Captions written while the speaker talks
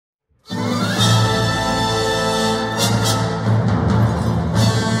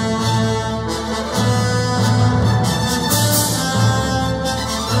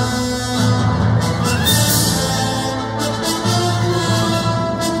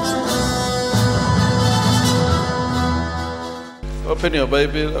open your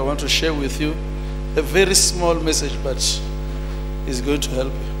Bible, I want to share with you a very small message, but it's going to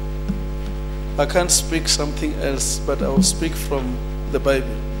help you. I can't speak something else, but I will speak from the Bible.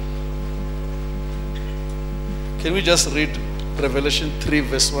 Can we just read Revelation 3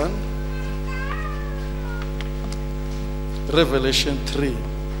 verse 1? Revelation 3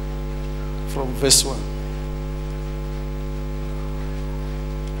 from verse 1.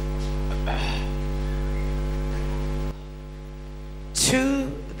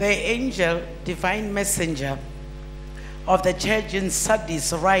 To the angel, divine messenger of the church in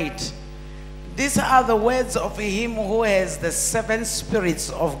Sardis write, these are the words of him who has the 7 spirits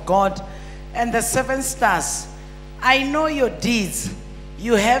of God and the 7 stars. I know your deeds.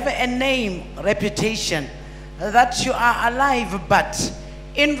 You have a name, reputation, that you are alive, but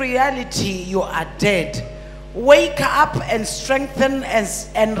in reality you are dead. Wake up and strengthen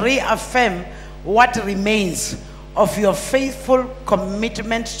and reaffirm what remains of your faithful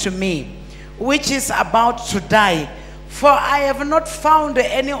commitment to me, which is about to die. For I have not found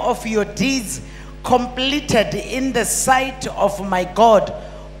any of your deeds completed in the sight of my God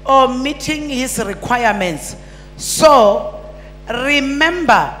or meeting his requirements. So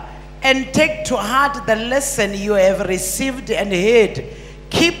remember and take to heart the lesson you have received and heard.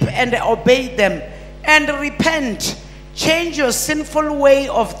 Keep and obey them and repent. Change your sinful way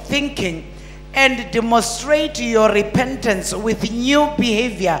of thinking and demonstrate your repentance with new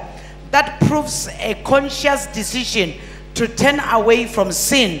behavior that proves a conscious decision to turn away from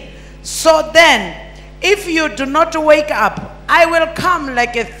sin. So then, if you do not wake up, I will come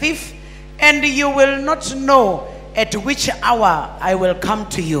like a thief, and you will not know at which hour I will come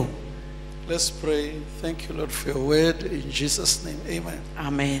to you. Let's pray. Thank you, Lord, for your word. In Jesus' name, amen.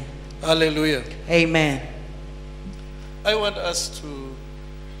 Amen. Hallelujah. Amen. I want us to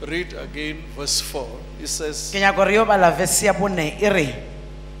read again verse 4. It says,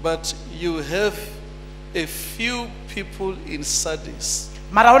 but you have a few people in Sardis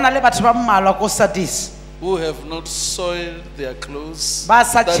who have not soiled their clothes,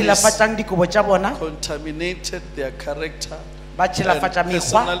 that is, contaminated their character and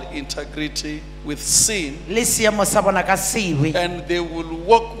personal integrity with sin, and they will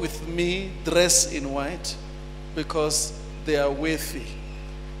walk with me dressed in white because they are worthy.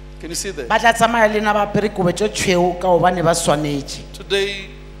 Can you see that? Today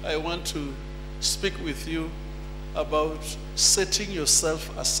I want to speak with you about setting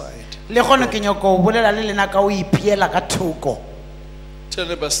yourself aside. Tell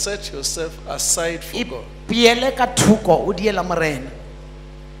them, set yourself aside for God.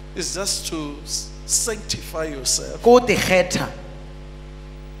 It's just to sanctify yourself,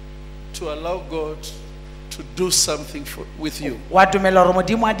 to allow God to do something with you.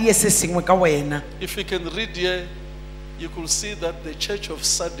 If you can read here, you could see that the church of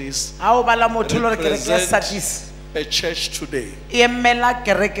Sardis represents a church today.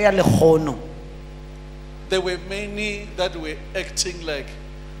 There were many that were acting like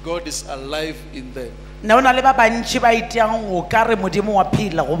God is alive in them.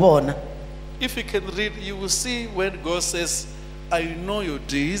 If you can read, you will see when God says, I know your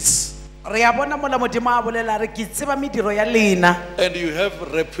deeds, and you have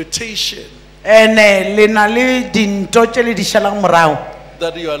reputation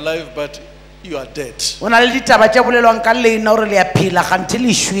that you are alive but you are dead.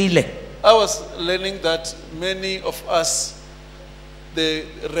 I was learning that many of us, the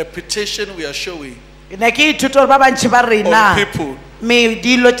reputation we are showing on people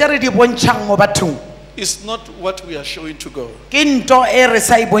is not what we are showing to God.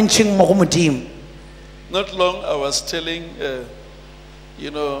 Not long I was telling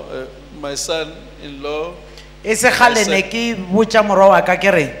my son-in-law, I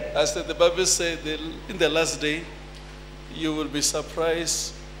said the Bible said that in the last day you will be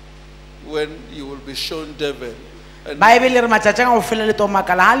surprised when you will be shown devil.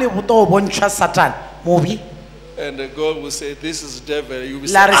 And God will say, this is devil. You will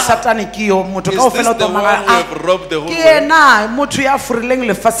say, is this the one who have robbed the whole world?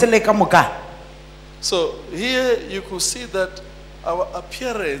 So here you could see that our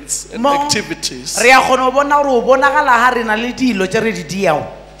appearance and activities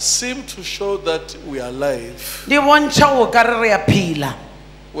seem to show that we are alive,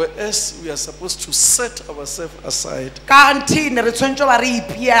 whereas we are supposed to set ourselves aside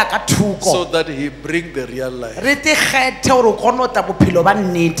so that he bring the real life.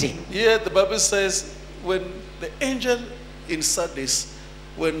 Here the Bible says, when the angel in Sardis,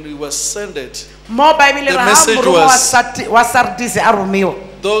 when he was sent, the message was,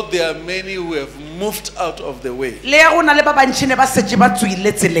 though there are many who have moved out of the way, le go na le ba bantši ne ba setse ba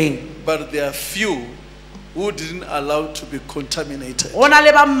tswile tseleng, but there are few who didn't allow to be contaminated. go na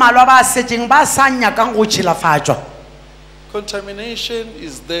le ba mmalwa ba setseng ba sa nyakang go tšhilafatšwa. Contamination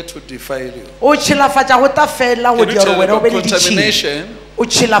is there to defile you. O tšhilafatša go ta fela go Can you dira tell gore wena o be le ditšhila. contamination O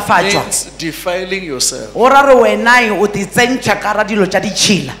tšhilafatšwa means defiling yourself? o ra re wena o te tsentšha ka ra dilo tša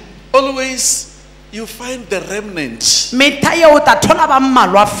ditšhila. Always you find the remnant Metha ye o ta thola ba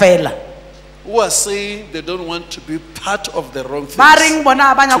mmalwa fela who are saying they don't want to be part of the wrong ba things. reng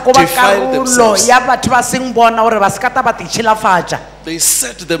bona ba nyako ba defile karolo themselves. ya batho ba seng bona gore ba se kata ba te tšhilafatša, They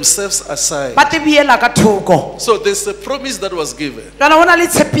set themselves aside. ba te biela ka thoko. So there's a promise that was given. Jana go na le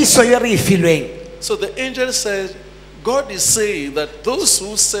tshepiso yo re e filweng. So the angel said, God is saying that those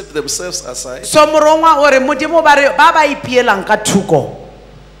who set themselves aside, So morongwa o re modimo ba re ba ba ipielang ka thoko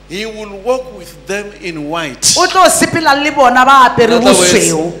He will walk with them in white. o tlo sepela le bona ba In apere other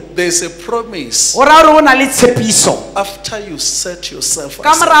bosweu. words, there's a promise O ra gore go na le tshepiso after you set yourself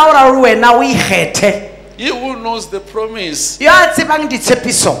ka aside. morago ra gore wena o ikgethe. He who knows the promise, Yo a tsebang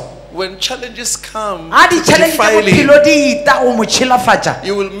ditshepiso when challenges come a to di-challenge tsa defile him, bophelo di ita go mo tšhilafatša,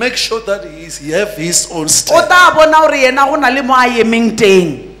 you will make sure that he have his own o stand. tla bona gore yena go na le mo a emeng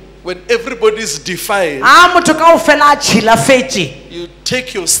teng. When everybody is defiled, A motho ka o fela a tšhilafetše, you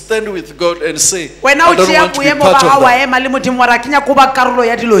take your stand with God and say, wena I o don't tšea want to be boemo part ba of ga wa that. ema le modimo wa re a ke nyako ba karolo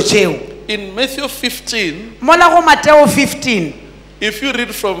ya dilo tšeo. In Matthew 15, Mola go Mateo 15 if you read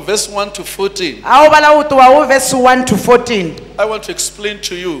from verse 1 to 14, a o bala go toa go verse 1 to 14 I want to explain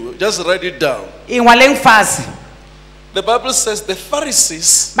to you. Just write it down. e ngwaleng fase. The Bible says the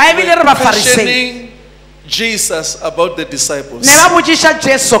Pharisees Baebile re were ba Farisei. questioning Jesus about the disciples. Ne ba botšiša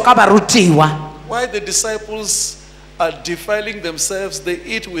Jesu ka barutiwa, Why the disciples are defiling themselves, they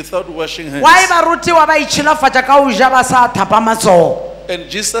eat without washing hands. why barutiwa ba itšhilafatša ka o ja ba sa thapa matsogo. And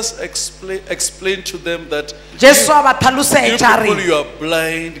Jesus explained to them that Jesu a ba you tlhalosetša people, re you are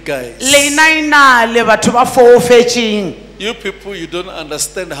blind guys. leinaina le batho ba foofetšeng, You people, you don't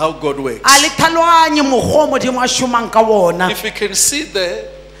understand how God works. a le tlhaloganye mokgwa o modimo a šomang ka wona. If you can see there,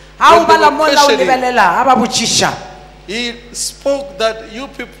 A o when they bala were mola o questioning, lebelela a ba botšiša, He spoke that you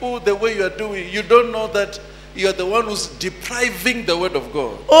people, the way you are doing, you don't know that you are the one who's depriving the word of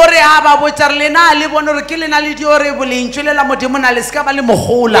God. o re a ba botša re lena a le bone gore ke lena le dio re bolentšu lela modimo na le se ka ba le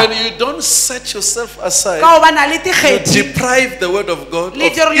mogola When you don't set yourself aside, ka go ba na le you dikgethi deprive the word of God of le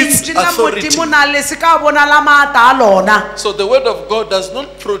dire its lentšu la authority. modimo na le se ka bona la maata a lona. So the word of God does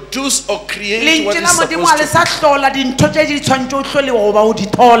not produce or create what Lentšu it's la modimo a le supposed to. sa hlola dintho tše di tshwantše o hlole goba o di In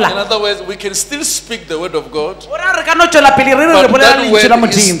thola. other words, we can still speak the word of God, O ra re ka no tšwela pele re re re but bolela that lentšu la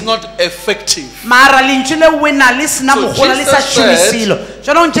word is modimo, not effective. mara lentšu le wena le sena So mogola le sa Jesus said- šomisilo.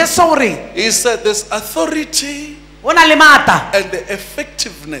 Jwanong Jesu o re He said there's authority o na le maata and the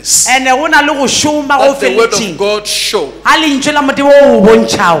effectiveness ande o na le go šoma go that the word of feletšeng God shows. ga lentšu la modimo o o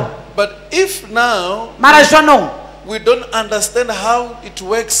bontšhago. But if now Mara jwanong we don't understand how it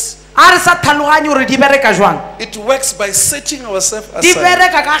works, a re sa tlhaloganye gore di bereka jwang, it works by setting ourselves di aside,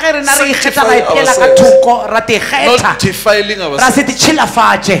 bereka ka ge rena re ikgetha Sanctify ra ipeela ka ourselves. thoko ra te not kgetha defiling ra ourselves. se di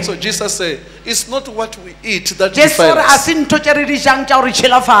tšhilafatše. So Jesus said, it's not what we eat that Jesu defiles re a us. se ntho tše re di jang tša gore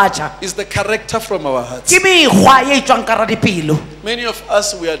tšhilafatša, It's the character from our hearts. ke mekgwa ye e tšwang ka ra dipelo. Many of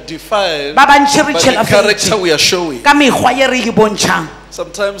us, we are defiled Ba bantši re by the character tšhilafetše we are showing. ka mekgwa ye re e bontšhang.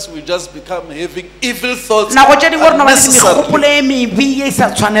 Sometimes we just become having evil thoughts, Nako tše dingwe re no ba le unnecessarily. megopolo e mebe ye e sa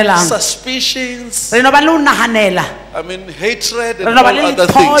tshwanelang, Suspicions, re no ba le o naganela, I mean hatred re and no ba all le other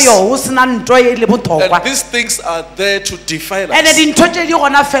lethoyo things. go sena ntho e le bothokwa. And these things are there to defile Ande us. dintho tše di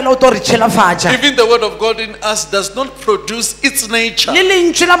gona fela o tlo re tšhilafatša. Even the word of God in us does not produce its nature. Le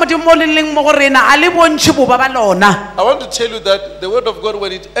lentšu la modimo mo le leng mo go rena a le bontšhe boba ba lona. I want to tell you that the word of God,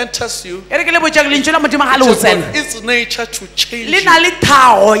 when it enters you, E re ke le botšang lentšu la modimo ga it le go has got tsena, its nature to change le you. na le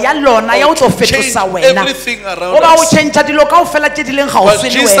thago ya lona ya o tlo To change fetosa wena, everything around goba o us. tšhentšha dilo kao fela tše di leng But gaufi le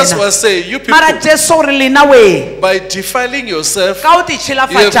Jesus wena. was saying, you people, Mara Jesu o re lena we by defiling yourself, ka o te you have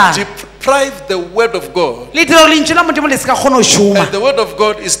tšhilafatša deprived the word of God. le dire gore lentšu la modimo le se ka kgona go šoma, And the word of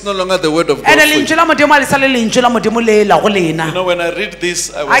God is no longer the word of God. ande for you. lentšu la modimo a le sa le lentšu la modimo le la go You lena. know, when I read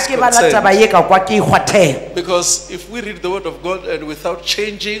this, I A was ke bala taba concerned. ye ka kwa ke ikgwathega, Because if we read the word of God and without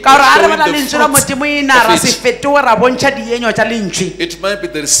changing or ka gore a re showing bala the lentšu la fruits modimo e na ra se of it, fetoge ra bontšha dienyo tša lentšwi, it might be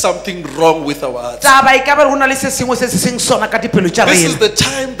there is something wrong with our hearts. taba e ka be re go na le se sengwe se se seng sona ka dipelo tša This is rena. the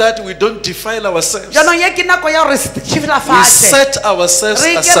time that we don't defile ourselves. Jaanong ye ke nako ya gore se We tšhilafatše set ourselves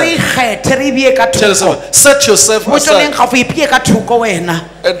re ke re aside. Tell yourself, set yourself aside.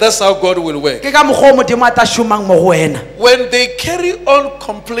 And that's how God will work. When they carry on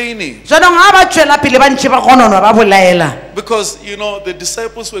complaining, because the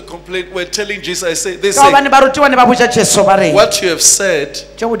disciples were telling Jesus, they say, what you have said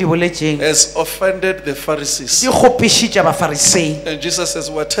has offended the Pharisees. And Jesus says,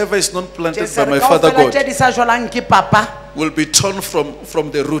 whatever is not planted by my Father God will be torn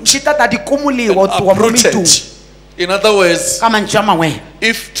from the root and uprooted. In other words,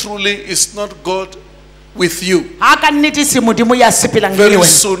 if truly it's not God with you, very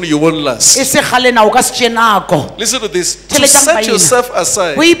soon you won't last. Listen to this. To set yourself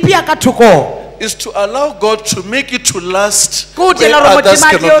aside is to allow God to make you to last where others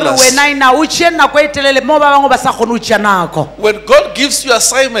cannot last. When God gives you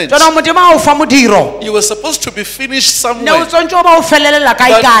assignment, you were supposed to be finished somewhere, but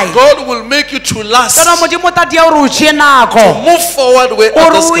God will make you to last, to move forward where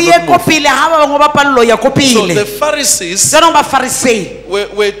others cannot move. So the Pharisees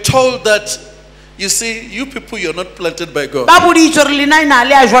were told that, you see, you people, you're not planted by God,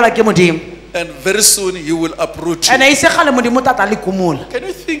 and very soon you will uproot you. Can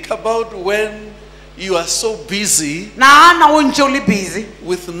you think about when you are so busy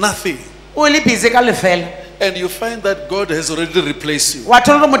with nothing, and you find that God has already replaced you?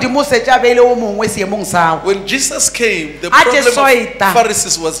 When Jesus came, the problem of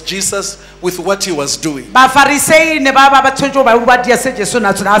Pharisees was Jesus with what he was doing.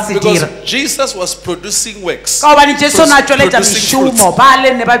 Because Jesus was producing works, producing fruits.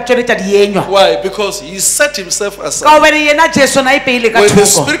 Why? Because he set himself aside. When the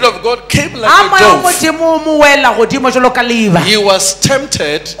Spirit of God came like a dove, he was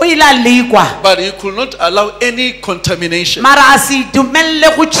tempted, but he could not allow any contamination.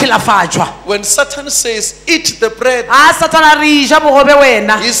 When Satan says, eat the bread,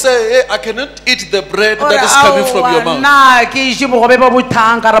 he said, hey, I cannot eat the bread that is coming from your mouth. I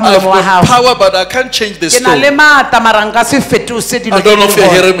have got power, but I can't change the stone. I don't know if you're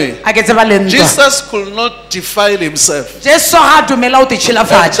hearing me. Jesus could not defile himself. And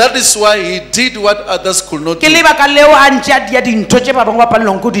that is why he did what others could not do. I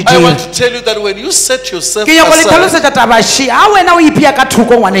want to tell you that when you set yourself aside,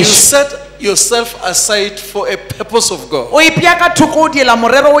 you set yourself aside for a purpose of God.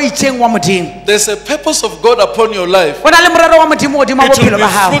 There's a purpose of God upon your life. It will be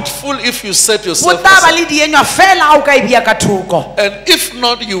fruitful if you set yourself aside. And if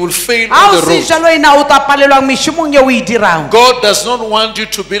not, you will fail on the road. God does not want you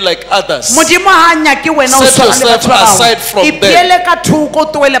to be like others. Set yourself aside from them.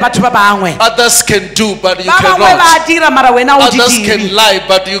 Others can do, but you cannot. Others can lie,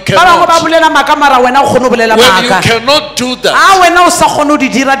 but you cannot. When you cannot do that,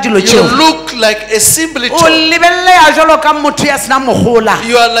 you look like a similitude.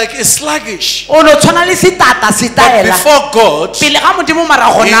 You are like a sluggish. But before God, he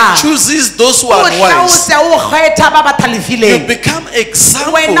chooses those who are wise. You become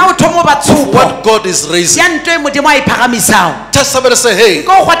example of what God is raising. Tell somebody, say, hey, it's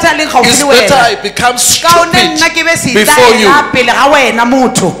better I become stupid before you,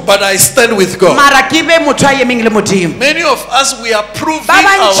 but I stand with God. Many of us, we are proving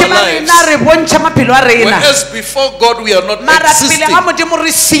our lives, whereas before God we are not existing.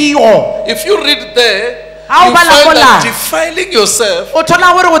 If you read there, you find that defiling yourself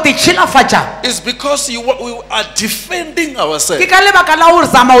is because we are defending ourselves.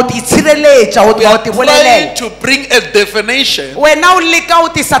 We are trying to bring a definition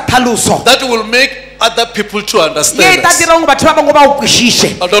that will make other people to understand us. I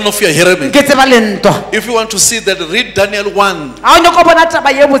don't know if you're hearing me. If you want to see that, read Daniel 1.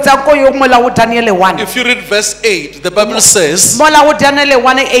 If you read verse 8, the Bible says,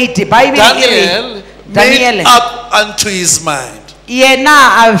 Daniel made up unto his mind. Let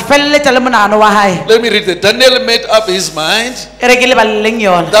me read it. Daniel made up his mind that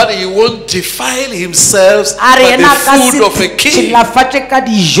he won't defile himself by the food of a king. He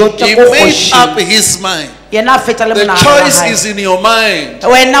made up his mind. The choice is in your mind. The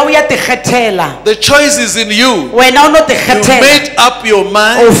choice is in you. You made up your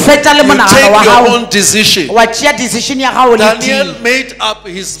mind. You take your own decision. Daniel made up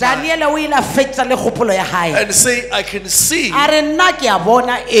his mind and say, I can see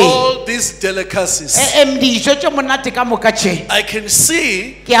all these delicacies. I can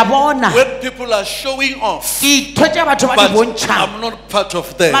see when people are showing off, but I'm not part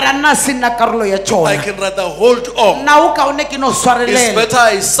of them. I can rather rather hold on. It's better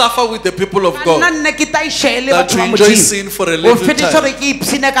I suffer with the people of God than to enjoy sin for a little time.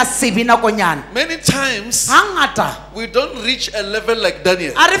 Many times we don't reach a level like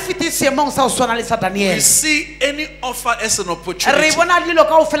Daniel. We see any offer as an opportunity,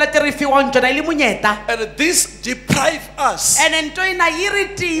 and this deprives us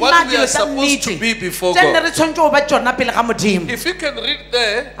what we are supposed to be before God. If you can read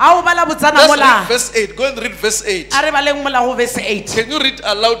there, just read verse 8. Go and read verse 8. Can you read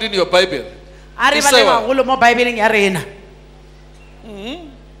aloud in your Bible?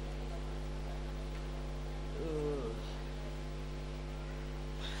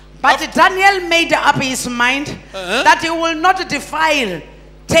 But Daniel made up his mind that he will not defile,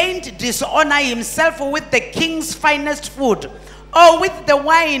 taint, dishonor himself with the king's finest food, or with the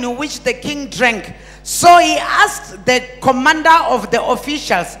wine which the king drank. So he asked the commander of the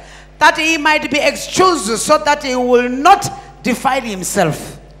officials that he might be excused, so that he will not defile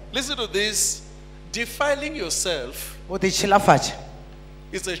himself. Listen to this. Defiling yourself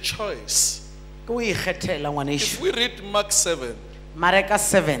is a choice. If we read Mark 7,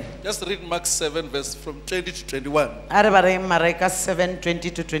 just read Mark 7 verse from 20 to 21. Mark 7, 20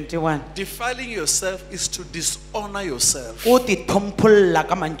 to 21. Defiling yourself is to dishonor yourself.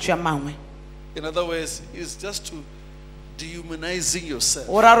 In other words, it's just to dehumanizing yourself.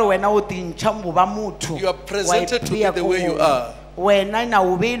 You are presented to be the way you are. And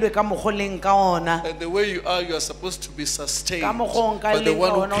the way you are supposed to be sustained by the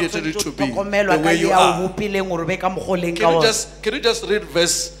one who created you to be the way you are. Can you just read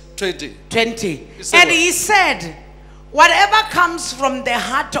verse 20? 20. And he said, whatever comes from the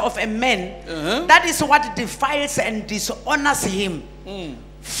heart of a man, that is what defiles and dishonors him.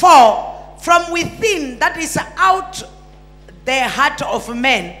 For from within, that is out the heart of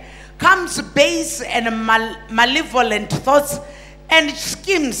man, comes base and malevolent thoughts and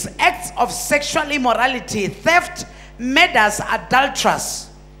schemes, acts of sexual immorality, theft, murders, adulterers.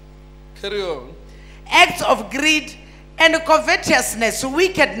 Carry on. Acts of greed and covetousness,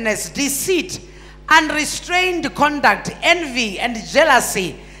 wickedness, deceit, unrestrained conduct, envy and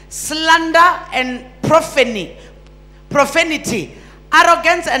jealousy, slander and profanity,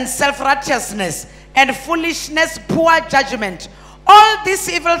 arrogance and self-righteousness, and foolishness, poor judgment. All these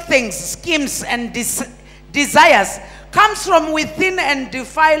evil things, schemes and desires comes from within and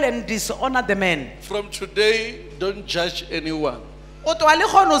defile and dishonor the man. From today, don't judge anyone.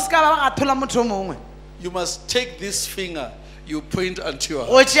 You must take this finger, you point unto your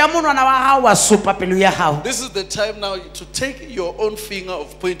heart. This is the time now to take your own finger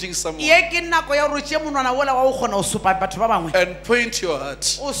of pointing someone and point your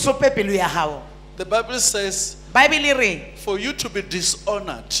heart. The Bible says, for you to be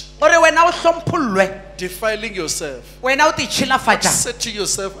dishonored, defiling yourself, setting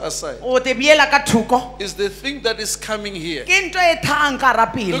yourself aside, is the thing that is coming here. Look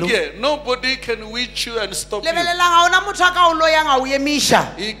here, nobody can reach you and stop you.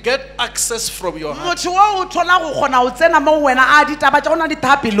 You get access from your heart. The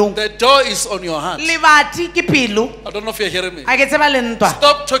door is on your heart. I don't know if you're hearing me.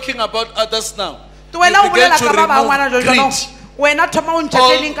 Stop talking about others now. You begin to remove greed,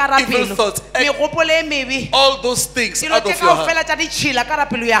 all evil thoughts, all those things out of your heart.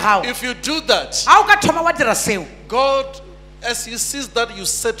 If you do that, God, as He sees that you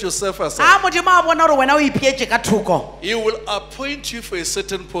set yourself aside, He will appoint you for a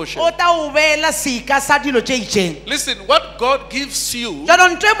certain portion. Listen, what God gives you, no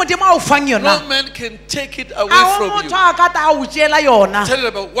man can take it away from you. Tell you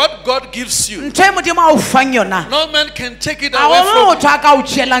about what God gives you, no man can take it away from you.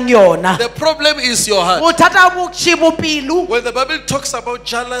 The problem is your heart. When the Bible talks about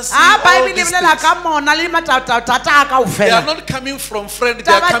jealousy, all these things, they are not coming from friends,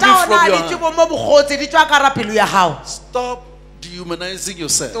 they are coming from your heart. Stop dehumanizing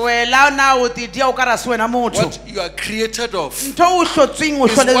yourself. What you are created of is what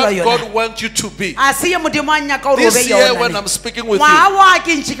God wants you to be. This year when I'm speaking with you,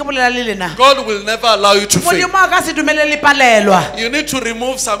 God will never allow you to fail. You need to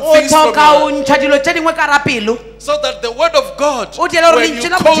remove some things from your heart, so that the word of God, when you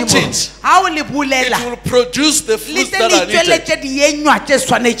quote it, it will produce the fruits that are needed.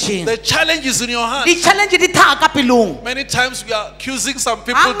 The challenge is in your heart. Many times we are accusing some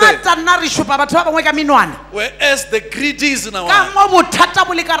people there, whereas the greedy is in our heart.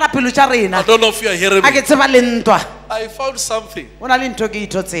 I don't know if you are hearing me. I found something.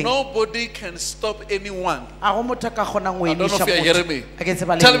 Nobody can stop anyone. I don't know if you're hearing me.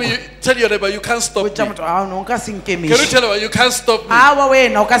 Tell your neighbor, you can't stop me. Can you tell her you can't stop me?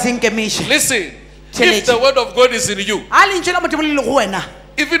 Listen, if the word of God is in you,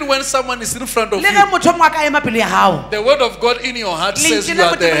 even when someone is in front of you, the word of God in your heart says you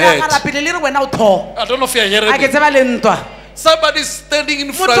are the head. I don't know if you're hearing me. Somebody is standing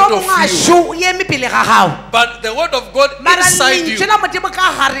in front of you, but the word of God inside you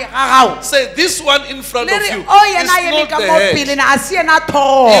say this one in front of you is not the head.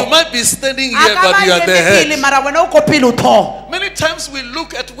 You might be standing here, but you are the head. Many times we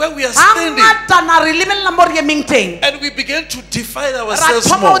look at where we are standing and we begin to define ourselves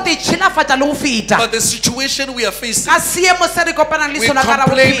more. But the situation we are facing, we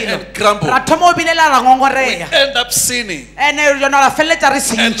complain and grumble. We end up sinning. And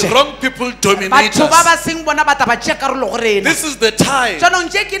wrong people dominate us. This is the time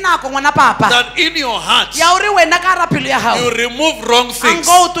that in your heart you remove wrong things.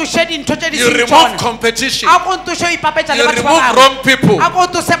 You remove competition. You remove wrong people.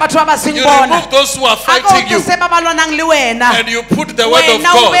 You remove those who are fighting you. And you put the word of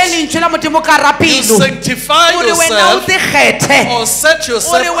God. You sanctify yourself or set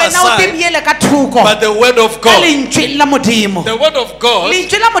yourself aside by the word of God. The word of God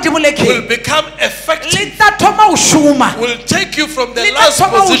will become effective, will take you from the last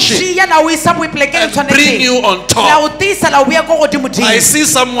position and bring you on top. I see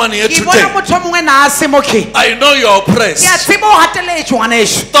someone here today. I know you are oppressed.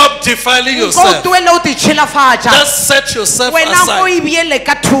 Stop defiling yourself. Just set yourself aside.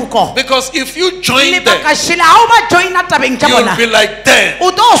 Because if you join them, you will be like them.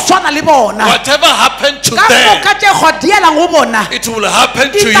 Whatever happened to them, it will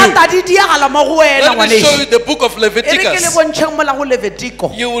happen to you. Let me show you the book of Leviticus.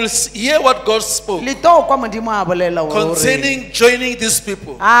 You will hear what God spoke concerning joining these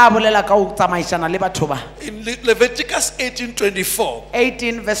people. In Leviticus 18:24,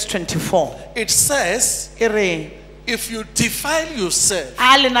 18 verse 24, it says, if you defile yourself,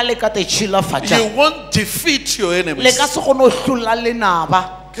 you won't defeat your enemies.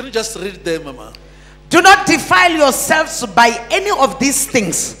 Can you just read them, Mama? Do not defile yourselves by any of these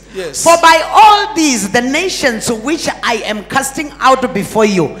things. Yes. For by all these the nations which I am casting out before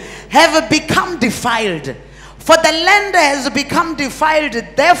you have become defiled. For the land has become defiled,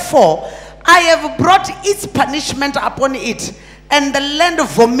 therefore I have brought its punishment upon it, and the land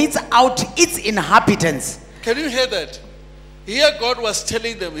vomits out its inhabitants. Can you hear that? Here God was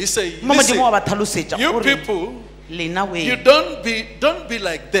telling them, he said, listen, you people, you don't be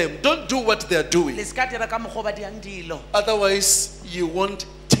like them. Don't do what they are doing. Otherwise, you won't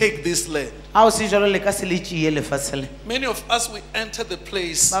take this land. Many of us, we enter the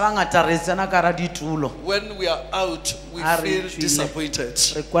place when we are out, we feel disappointed.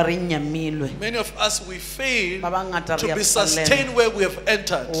 Many of us, we fail to be sustained where we have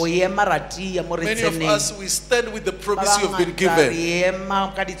entered. Many of us, we stand with the promise you have been given,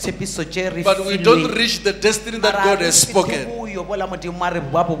 but we don't reach the destiny that God has spoken. When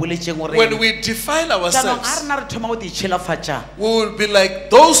we defile ourselves, we will be like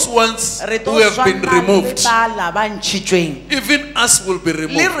those ones who have been removed. Even us will be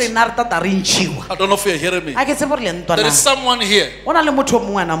removed. I don't know if you're hearing me. There is someone here.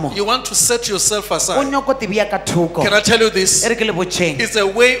 You want to set yourself aside. Can I tell you this? It's a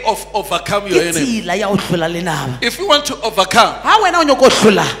way of overcome your enemy. If you want to overcome,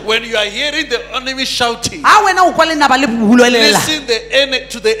 when you are hearing the enemy shouting, listen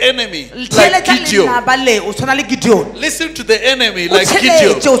to the enemy like Gideon. Listen to the enemy like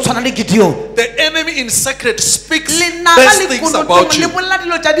Gideon. The enemy in secret speaks best things about you,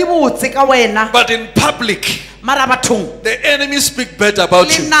 but in public, the enemy speaks better about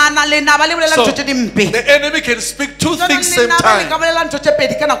you. So the enemy can speak two things same time.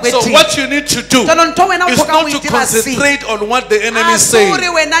 So what you need to do is not to concentrate on what the enemy is saying.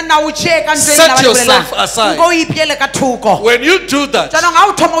 Set yourself aside. When you do that,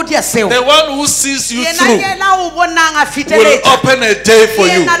 the one who sees you through will open a day for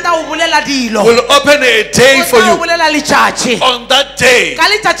you. Will open a day for you. On that day,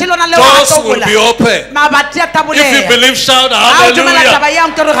 doors will be open. If you believe, shout hallelujah.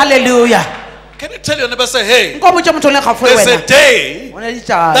 Can you tell your neighbor, say, hey, there's a day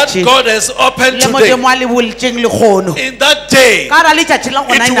that God has opened today, in that day,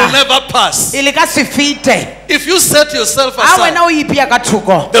 it will never pass. If you set yourself aside,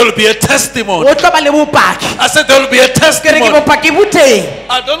 there will be a testimony. I said there will be a testimony.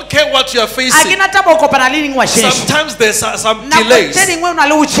 I don't care what you are facing. Sometimes there's some delays.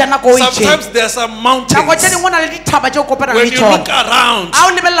 Sometimes there's some mountains. When you look around,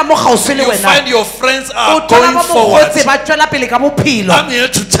 you find your friends are going forward. I'm here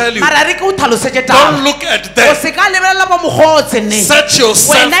to tell you, don't look at them. Set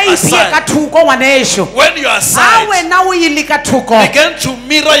yourself aside. When you are aside, begin to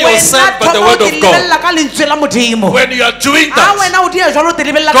mirror yourself by the word of God. When you are doing that,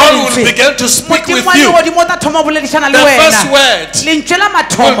 God will begin to speak with you. The first word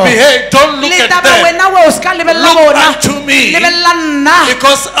will be, hey, don't look at them. Look unto me,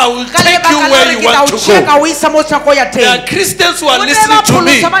 because I will take you where you want to go. There are Christians who are listening to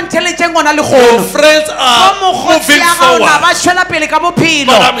me. Your friends are moving forward.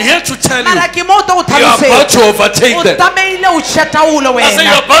 But I'm here to tell you, you are about to overtake them. I say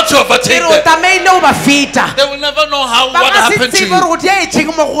you're about to overtake them. They will never know what happened to you.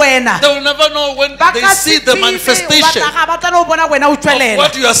 They will never know when they see the manifestation of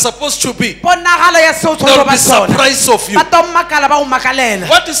what you are supposed to be. They will be surprised of you.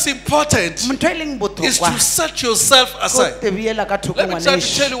 What is important is to set yourself aside. Let me try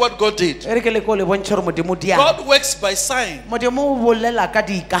to tell you what God did. God works by sign.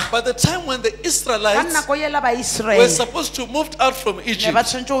 By the time when the Israelites were supposed to move out from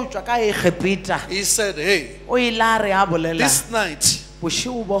Egypt, he said, hey, this night,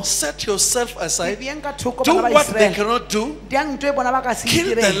 set yourself aside, do what they cannot do,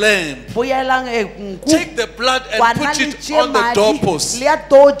 kill the lamb, take the blood and put it on the doorpost,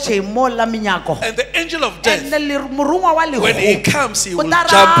 and the angel of death, when he comes, he will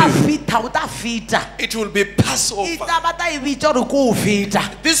jump you. It will be Passover.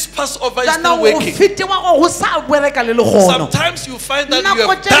 This Passover is not working. Sometimes you find that you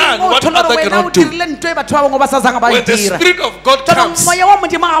have done what others cannot do. When the Spirit of God comes,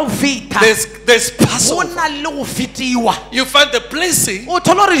 there's Passover. You find the blessing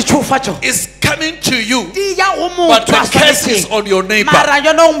is coming to you, but the curse is on your neighbor.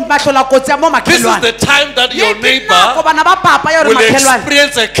 This is the time that your neighbor will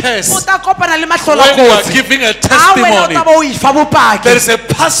experience a curse. When you are giving a testimony, there is a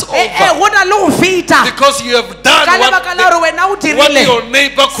Passover, because you have done what your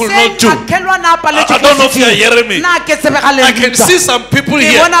neighbor could not do. I don't know if you are hearing me. I can see some people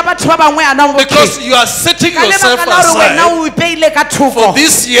here, because you are setting yourself aside for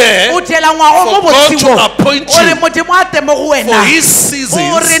this year, for God to appoint you for His seasons.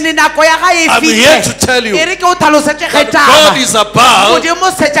 I'm here to tell you that God is about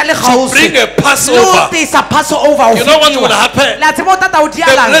to bring a Passover. You know what will happen?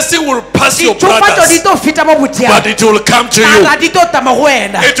 The blessing will pass your brothers, but it will come to you.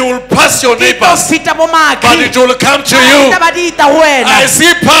 It will pass your neighbors, but it will come to you. I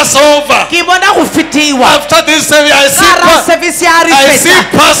see Passover. After this service, I see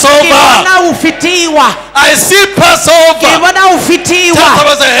Passover. I see Passover.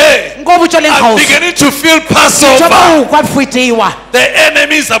 Hey, I'm beginning to feel Passover. The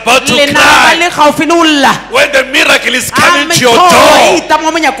enemy is about to cry when the miracle is coming to your door.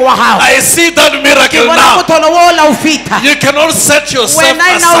 I see that miracle now. You cannot set yourself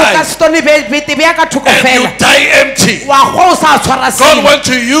aside and you die empty. God wants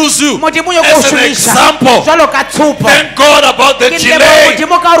to use you as an example. Thank God about the delay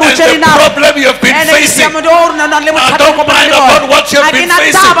and the problem you have been facing. I don't mind about what you have been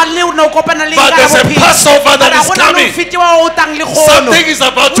facing, but there's a Passover that is coming. Something is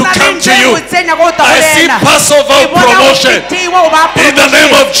about to come to you. I see Passover promotion in the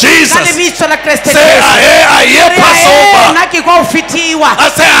name of Jesus. Say, I hear Passover. I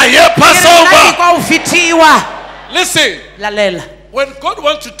say, I hear Passover. Listen. When God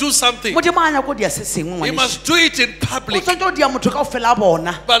wants to do something, He must do it in public.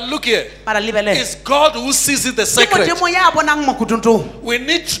 But look here, it's God who sees in the secret. We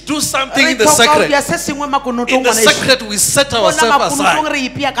need to do something in the secret. In the secret, we set ourselves aside.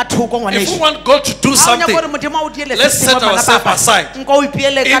 If we want God to do something, let's set ourselves aside.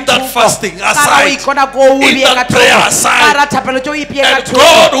 In that fasting, aside. In that prayer, aside. And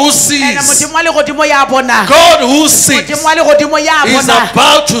God who sees, God who sees, He's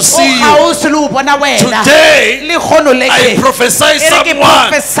about to see you. Today, I prophesy someone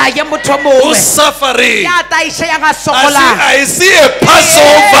who's suffering. I see a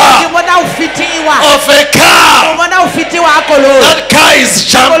Passover of a car. That car is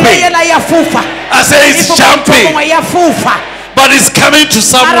jumping. I say it's jumping. But it's coming to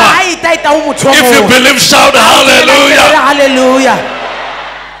someone. If you believe, shout hallelujah. Hallelujah.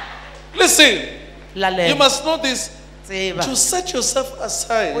 Listen, you must know this. To set yourself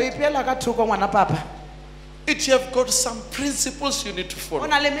aside, you have got some principles you need to follow.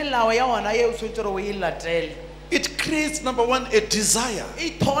 It creates, number one, a desire.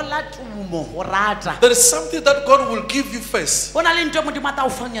 There is something that God will give you first. He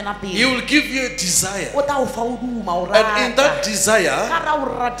will give you a desire. And in that desire,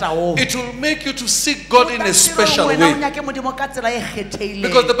 it will make you to seek God in a special way.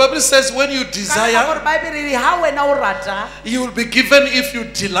 Because the Bible says when you desire, you will be given if you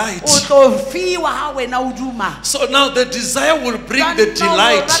delight. So now the desire will bring the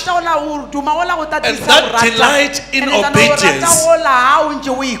delight. And that delight in obedience,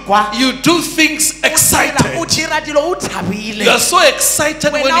 you do things excited. You are so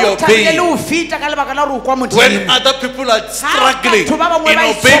excited when you obey. When other people are struggling in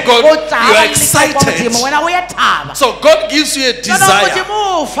obeying God, you are excited. So God gives you a desire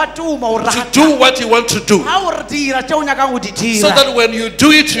to do what you want to do, so that when you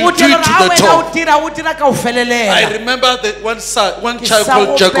do it, you do it to the top. I remember that one child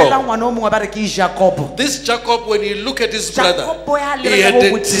called Jacob. This Jacob, when you look at his brother, he had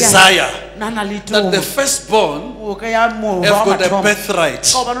a desire that the firstborn have got a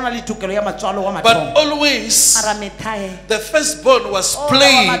birthright. But always, the firstborn was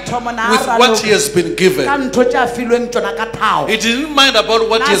playing with what he has been given. He didn't mind about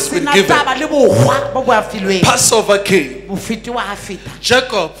what he has been given. Passover came.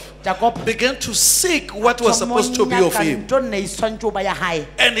 Jacob began to seek what was supposed to be of him.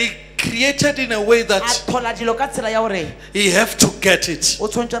 And he created in a way that he have to get it.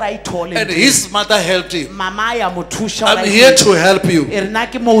 And his mother helped him. I'm here to help you.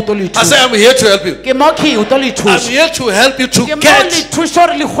 I say I'm here to help you. I'm here to help you to get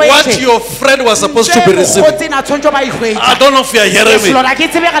what your friend was supposed to be receiving. I don't know if you are hearing me. I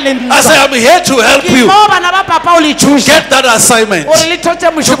say I'm here to help you to get that assignment, to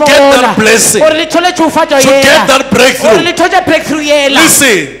get that blessing, to get that breakthrough.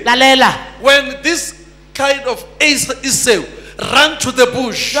 Listen. When this kind of Esau ran to the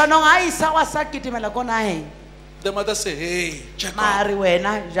bush, the mother said, hey, Jacob,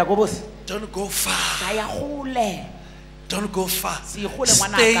 don't go far. Don't go far.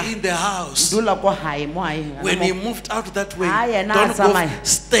 Stay in the house. When he moved out that way, don't go.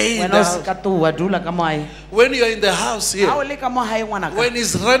 Stay in the house. When you are in the house here, when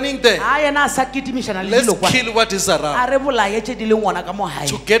he's running there, let's kill what is around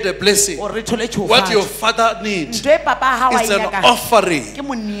to get a blessing. What your father needs is an offering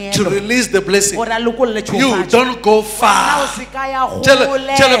to release the blessing. You don't go far. Tell him,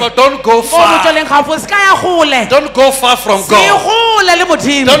 don't go far. Don't go far from God.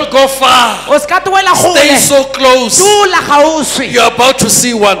 Don't go far. Stay so close. You're about to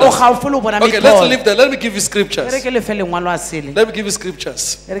see wonders. Okay, let's leave there. Let me give you scriptures. Let me give you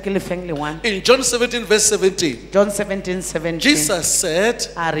scriptures. In John 17 verse 17, Jesus said,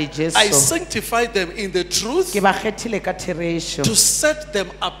 I sanctify them in the truth to set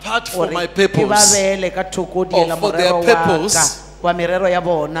them apart for my purpose, or for their purpose,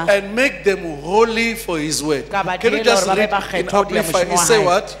 and make them holy for his word. Can you just read in Amplify? You say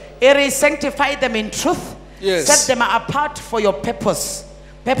what? It is sanctify them in truth. Yes. Set them apart for your purposes.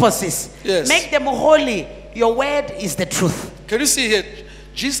 Yes. Make them holy. Your word is the truth. Can you see here?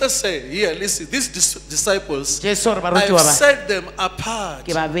 Jesus said, here, listen, these disciples, I have set them apart,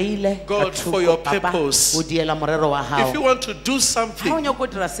 God, for your purpose. If you want to do something on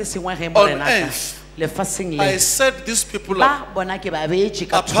earth, I set these people apart. I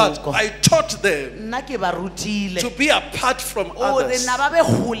taught them to be apart from others. I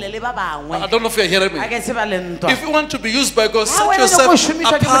don't know if you're hearing me. If you want to be used by God, set yourself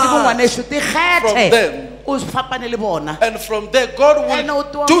apart from them. And from there, God will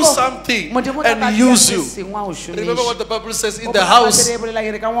do something and use you. Remember what the Bible says, in the house, they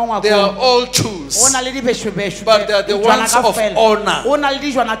are all tools, but they are the ones of honor.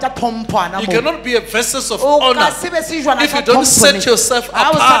 You cannot be a vessel of honor if you don't set yourself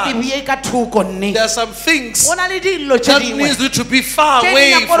apart. There are some things that need you to be far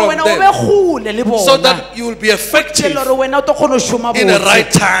away from them, so that you will be effective in the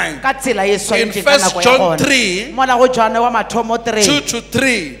right time. In 1 John 3, 2 to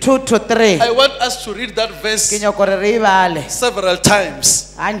 3. 2 to 3. I want us to read that verse several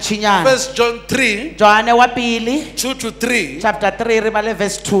times. 1 John 3, 2 to 3. Chapter 3,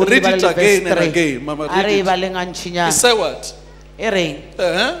 verse 2. Read it again and again. Mama, read it. You say what?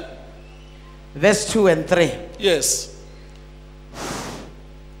 Verse 2 and 3. Yes.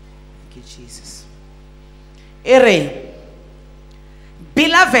 Thank you, Jesus.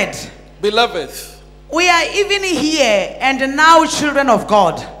 Beloved, we are even here and now children of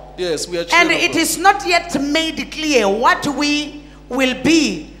God. Yes, we are children and it is not yet made clear what we will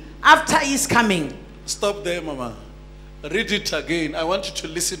be after his coming. Stop there, Mama. Read it again. I want you to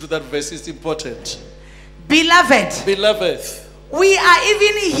listen to that verse. It's important. Beloved, we are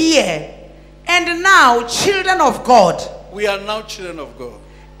even here and now children of God. We are now children of God.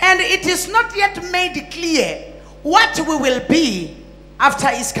 And it is not yet made clear what we will be after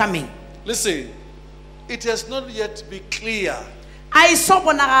his coming. Listen, it has not yet been clear. It's not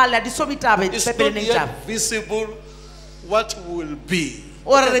yet visible what will be.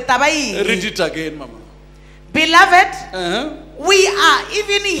 Read it again, Mama. Beloved, we are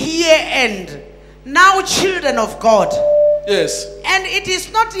even here and now children of God. Yes. And it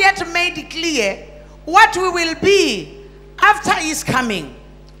is not yet made clear what we will be after his coming.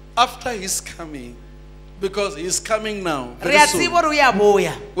 After his coming. Because he's coming now. Very soon.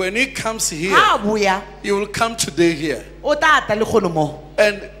 When he comes here, he will come today here.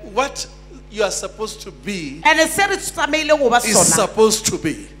 And what you are supposed to be is supposed to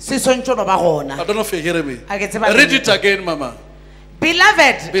be. I don't know if you hear me. Read it again, Mama.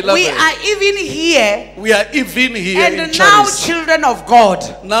 Beloved, we are even here. We are even here. And now children of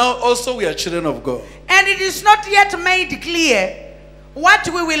God. Now also we are children of God. And it is not yet made clear what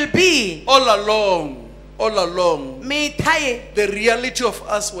we will be. All along, the reality of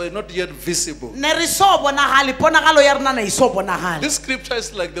us were not yet visible. This scripture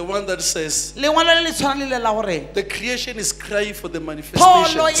is like the one that says the creation is crying for the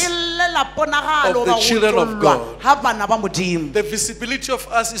manifestations of the children of God. The visibility of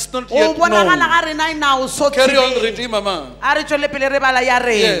us is not yet known. Carry on reading, Mama.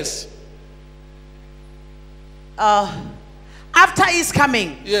 Yes. After his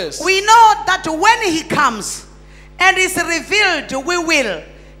coming, yes, we know that when he comes and is revealed, we will,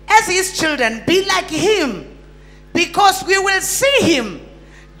 as his children, be like him, because we will see him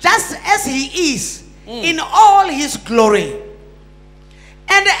just as he is in all his glory.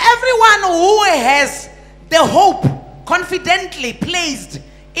 And everyone who has the hope confidently placed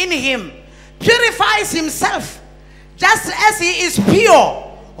in him purifies himself just as he is pure,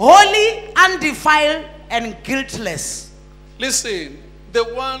 holy, undefiled, and guiltless. Listen, the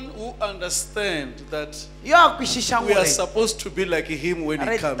one who understands that we are supposed to be like him when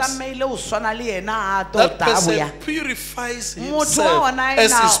he comes, that person purifies himself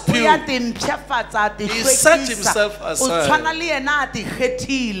as is pure. He set himself aside.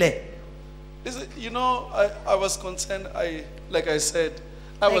 Listen, you know, I was concerned, like I said,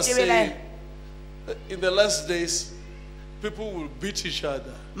 I was saying, in the last days, people will beat each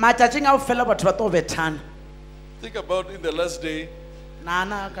other. Think about in the last day,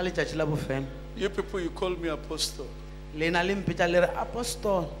 you people, you call me apostle. And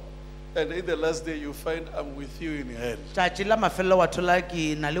in the last day, you find I'm with you in hell.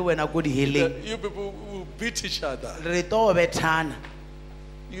 You people will beat each other.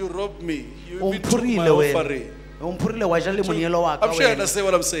 You rob me. You even took my offering. I'm sure you understand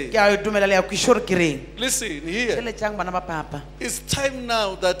what I'm saying. Listen, here, it's time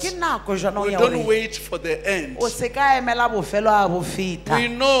now that we don't wait for the end. We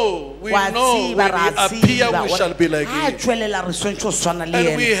know when he appears, we shall be like him. And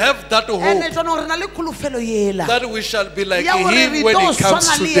we have that hope that we shall be like him when he comes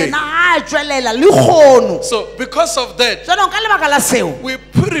today. So because of that, we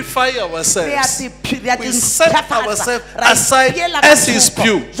purify ourselves. We set ourselves aside as his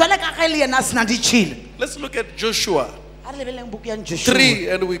pure. Let's look at Joshua 3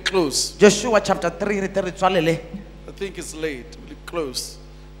 and we close. Joshua chapter 3. I think it's late. We close.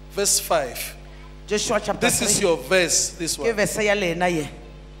 Verse 5. Joshua chapter 3. This is your verse, this one.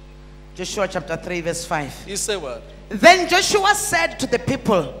 Joshua chapter 3 verse 5. You say what? Then Joshua said to the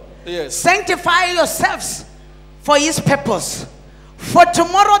people, yes, sanctify yourselves for his purpose. For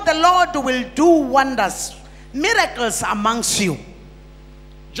tomorrow the Lord will do wonders, miracles amongst you.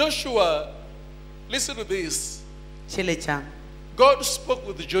 Joshua, listen to this. God spoke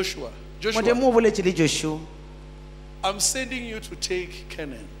with Joshua. Joshua, I'm sending you to take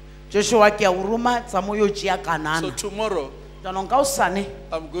Canaan. So tomorrow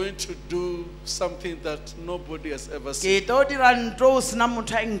I'm going to do something that nobody has ever seen.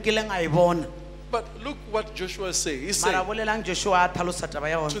 But look what Joshua said. He said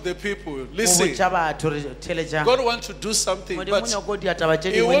to the people, listen, God wants to do something, but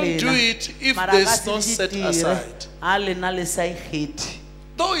He won't do it if there's no set aside.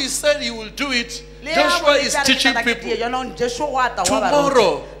 Though He said He will do it, Joshua is teaching people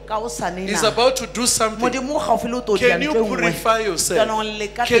tomorrow He's about to do something. Can you purify yourself?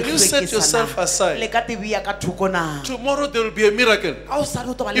 Can you set yourself aside? Tomorrow there will be a miracle.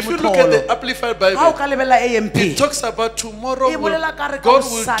 If you look at the Amplified Bible, it talks about tomorrow God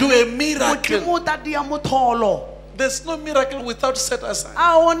will do a miracle. There's no miracle without set aside.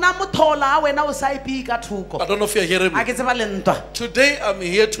 I don't know if you're hearing me. Today I'm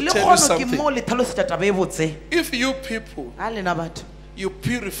here to tell you something. If you people, you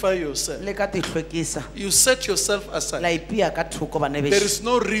purify yourself, you set yourself aside, there is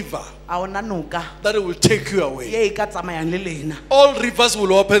no river that will take you away. All rivers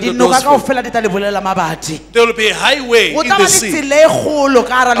will open the doors for you. There will be a highway in the sea. I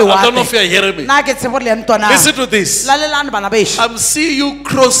don't know if you are hearing me. Listen to this. I'm seeing you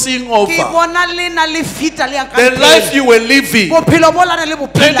crossing over. The life you were living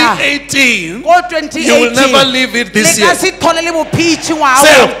 2018, you will never live it this year.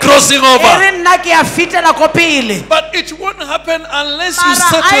 Say I'm crossing over. But it won't happen unless you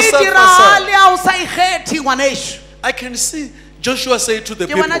set yourself aside. I can see Joshua say to the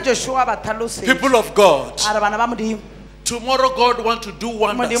people of God, tomorrow God wants to do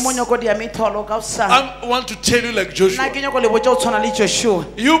wonders. I want to tell you like Joshua.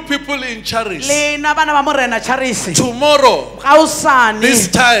 You people in Charis, tomorrow, this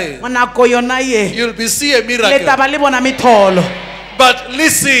time, you'll be seeing a miracle. But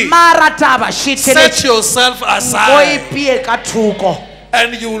listen, set yourself aside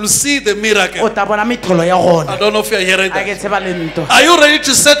and you will see the miracle. I don't know if you're hearing that. Are you ready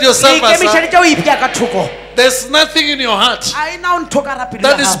to set yourself aside? There's nothing in your heart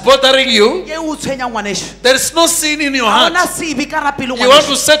that is bothering you. There is no sin in your heart. You want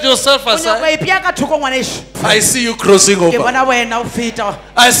to set yourself aside. I see you crossing over.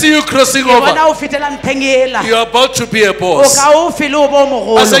 I see you crossing over. You are about to be a boss.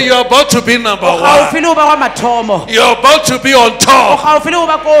 I say you are about to be number one. You are about to be on top.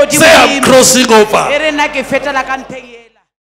 Say I'm crossing over.